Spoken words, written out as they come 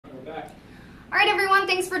All right, everyone,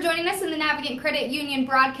 thanks for joining us in the Navigant Credit Union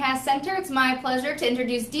Broadcast Center. It's my pleasure to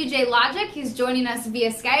introduce DJ Logic. He's joining us via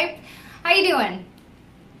Skype. How you doing?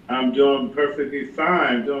 I'm doing perfectly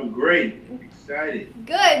fine, doing great, excited.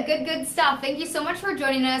 Good stuff. Thank you so much for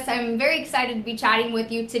joining us. I'm very excited to be chatting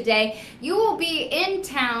with you today. You will be in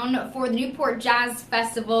town for the Newport Jazz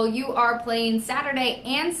Festival. You are playing Saturday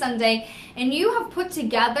and Sunday, and you have put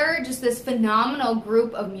together just this phenomenal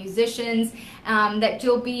group of musicians that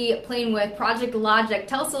you'll be playing with, Project Logic.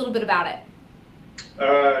 Tell us a little bit about it.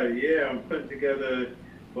 Yeah, I'm putting together,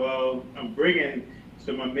 I'm bringing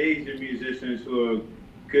some amazing musicians who are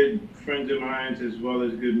good friends of mine, as well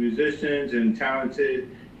as good musicians and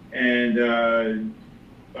talented. And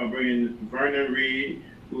I'm bringing Vernon Reed,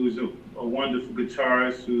 who's a wonderful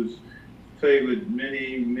guitarist, who's played with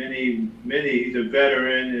many. He's a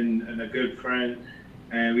veteran and a good friend.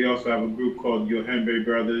 And we also have a group called Yohembe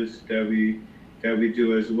Brothers that we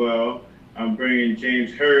do as well. I'm bringing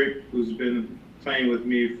James Hurt, who's been playing with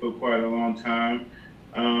me for quite a long time.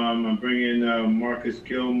 I'm bringing Marcus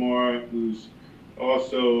Gilmore, who's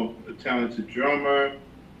also a talented drummer,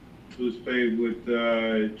 who's played with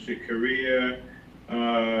Chick Corea.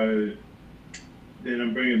 Then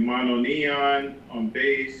I'm bringing Mono Neon on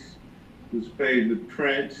bass, who's played with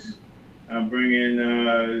Prince. I'm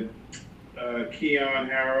bringing Keon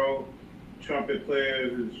Harrell, trumpet player,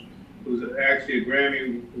 who's actually a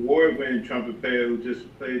Grammy award-winning trumpet player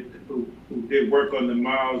who did work on the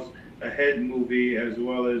Miles Ahead movie, as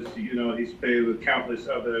well as, he's played with countless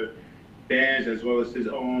other bands, as well as his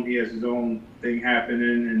own. He has his own thing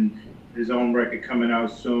happening and his own record coming out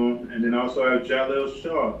soon. And then also I have Jalil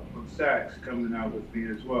Shaw on sax coming out with me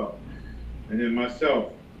as well. And then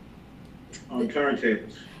myself on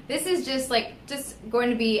turntables. This is just going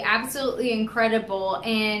to be absolutely incredible,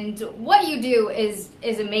 and what you do is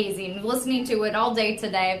amazing. Listening to it all day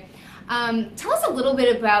today. Tell us a little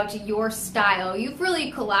bit about your style. You've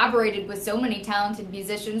really collaborated with so many talented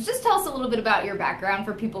musicians. Just tell us a little bit about your background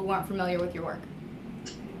for people who aren't familiar with your work.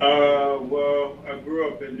 Well, I grew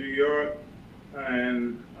up in New York,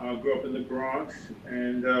 and I grew up in the Bronx,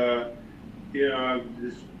 and I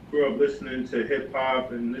just grew up listening to hip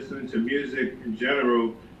hop and listening to music in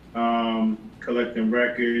general, collecting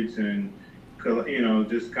records and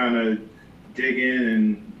just kind of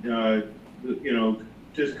digging and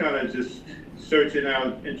just kind of just searching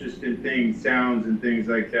out interesting things, sounds and things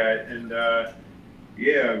like that. And I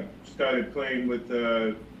started playing with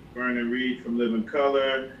Vernon Reed from Living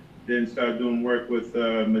Color, then started doing work with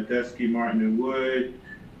Medeski, Martin and Wood,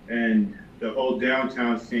 and the whole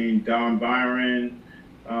downtown scene, Don Byron,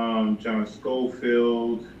 John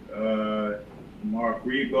Schofield, Mark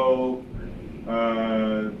Rebo,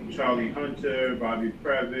 Charlie Hunter, Bobby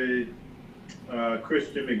Previtt,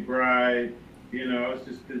 Christian McBride. It's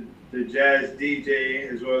just the jazz DJ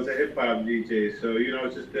as well as a hip hop DJ. So,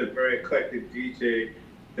 it's just a very eclectic DJ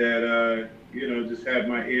that, just had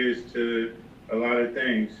my ears to a lot of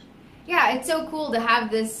things. Yeah, it's so cool to have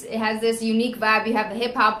this. It has this unique vibe. You have the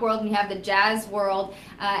hip hop world and you have the jazz world,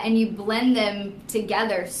 and you blend them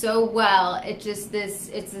together so well. It's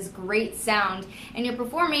this great sound. And you're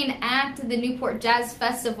performing at the Newport Jazz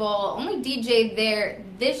Festival. Only DJ there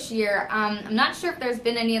this year. I'm not sure if there's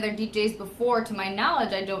been any other DJs before. To my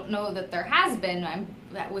knowledge, I don't know that there has been. I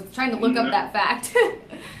was trying to look up that fact.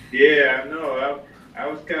 Yeah, I know. I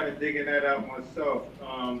was kind of digging that out myself.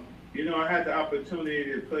 I had the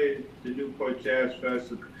opportunity to play the Newport Jazz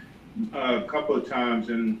Fest a couple of times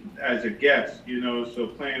and as a guest, so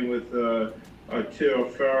playing with Arturo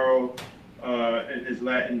Farrell and his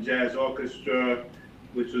Latin Jazz Orchestra,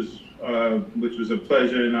 which was a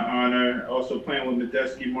pleasure and an honor. Also playing with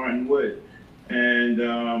Medeski, Martin Wood. And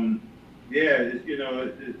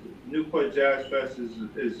Newport Jazz Fest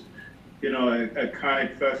is an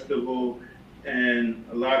iconic festival, and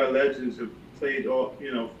a lot of legends have played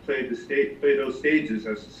those stages,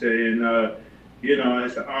 I should say, and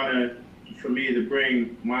it's an honor for me to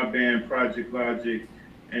bring my band Project Logic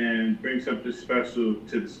and bring something special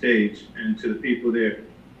to the stage and to the people there.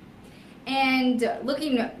 And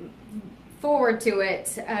looking forward to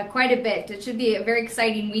it quite a bit. It should be a very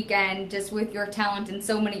exciting weekend, just with your talent and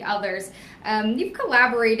so many others. You've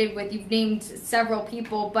collaborated with, you've named several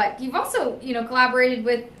people, but you've also collaborated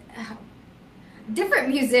with different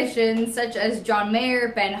musicians such as John Mayer,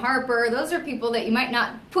 Ben Harper. Those are people that you might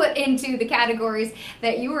not put into the categories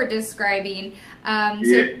that you were describing.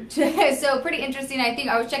 So pretty interesting. I think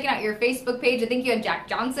I was checking out your Facebook page. I think you had Jack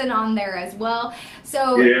Johnson on there as well.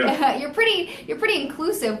 So you're pretty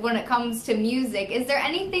inclusive when it comes to music. Is there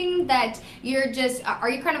anything that are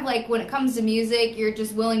you kind of like, when it comes to music, you're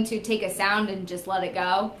just willing to take a sound and just let it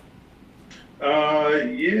go?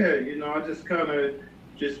 Yeah, I just kind of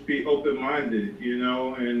just be open-minded,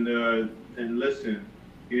 and listen,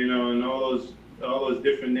 and all those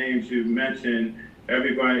different names you mentioned.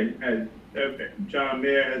 Everybody has. John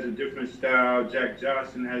Mayer has a different style. Jack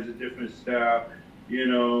Johnson has a different style,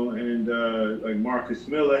 and like Marcus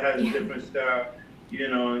Miller has a different style,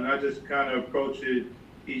 and I just kind of approach it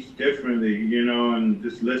each differently, and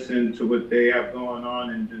just listen to what they have going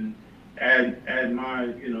on, and then add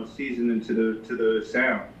my seasoning to the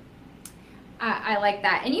sound. I like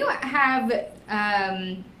that. And you have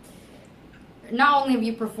not only have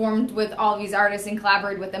you performed with all these artists and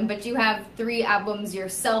collaborated with them, but you have 3 albums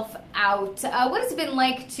yourself out. What has it been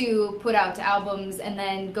like to put out albums and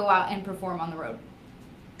then go out and perform on the road?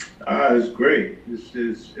 It's great.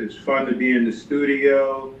 It's fun to be in the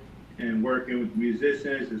studio and working with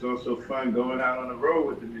musicians. It's also fun going out on the road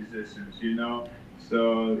with the musicians,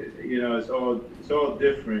 So, it's all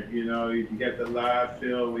different, You get the live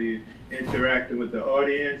feel where you're interacting with the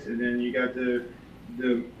audience, and then you got the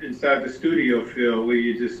inside the studio feel where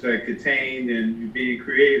you're just like contained and you're being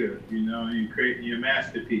creative, and you're creating your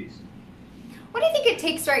masterpiece. What do you think it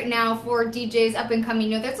takes right now for DJs up and coming?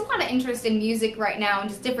 There's a lot of interest in music right now and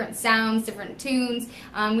just different sounds, different tunes.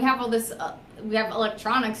 We have all this, we have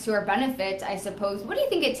electronics to our benefit, I suppose. What do you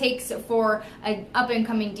think it takes for an up and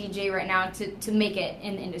coming DJ right now to make it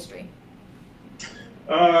in the industry?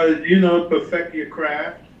 Perfect your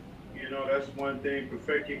craft. That's one thing.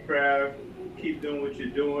 Perfect your craft. Keep doing what you're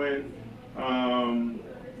doing.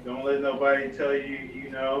 Don't let nobody tell you,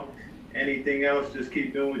 anything else. Just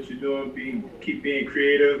keep doing what you're doing. Keep being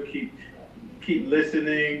creative. Keep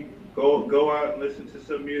listening. Go out and listen to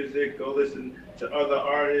some music. Go listen to other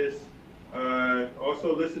artists.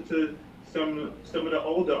 Also listen to some of the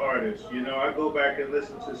older artists. I go back and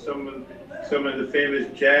listen to some of the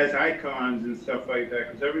famous jazz icons and stuff like that,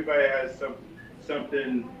 because everybody has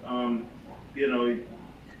something,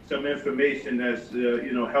 some information that's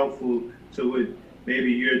helpful to what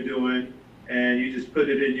maybe you're doing, and you just put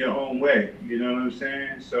it in your own way. You know what I'm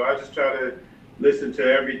saying? So I just try to listen to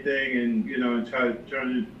everything and and try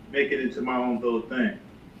to make it into my own little thing.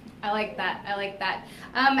 I like that. I like that.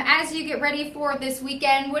 As you get ready for this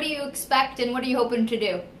weekend, what do you expect and what are you hoping to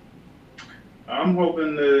do? I'm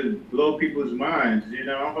hoping to blow people's minds.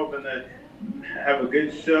 I'm hoping to have a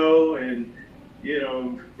good show and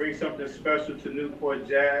bring something special to Newport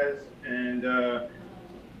Jazz, and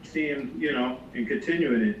seeing, and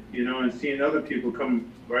continuing it, and seeing other people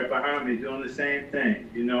come right behind me doing the same thing,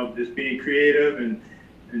 just being creative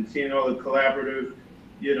and seeing all the collaborative,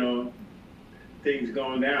 things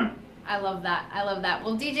going down. I love that. I love that.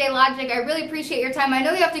 Well, DJ Logic, I really appreciate your time. I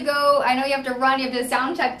know you have to go. I know you have to run. You have a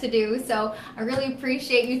sound check to do. So I really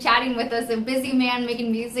appreciate you chatting with us. A busy man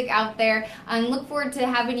making music out there. And look forward to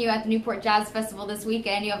having you at the Newport Jazz Festival this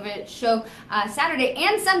weekend. You have a show Saturday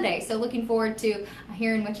and Sunday. So looking forward to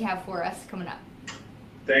hearing what you have for us coming up.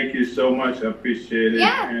 Thank you so much. I appreciate it.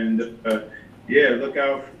 Yeah. And look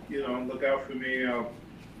out. Look out for me. I'll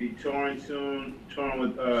be touring soon. Touring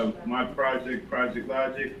with my Project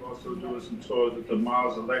Logic. Also doing some tours with the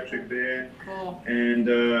Miles Electric Band. Cool. And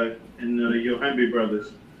the Yohembi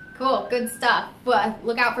Brothers. Cool, good stuff. Well,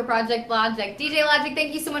 look out for Project Logic. DJ Logic,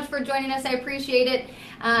 thank you so much for joining us. I appreciate it.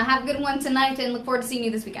 Have a good one tonight, and look forward to seeing you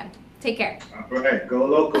this weekend. Take care. All right, go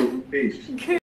local. Peace.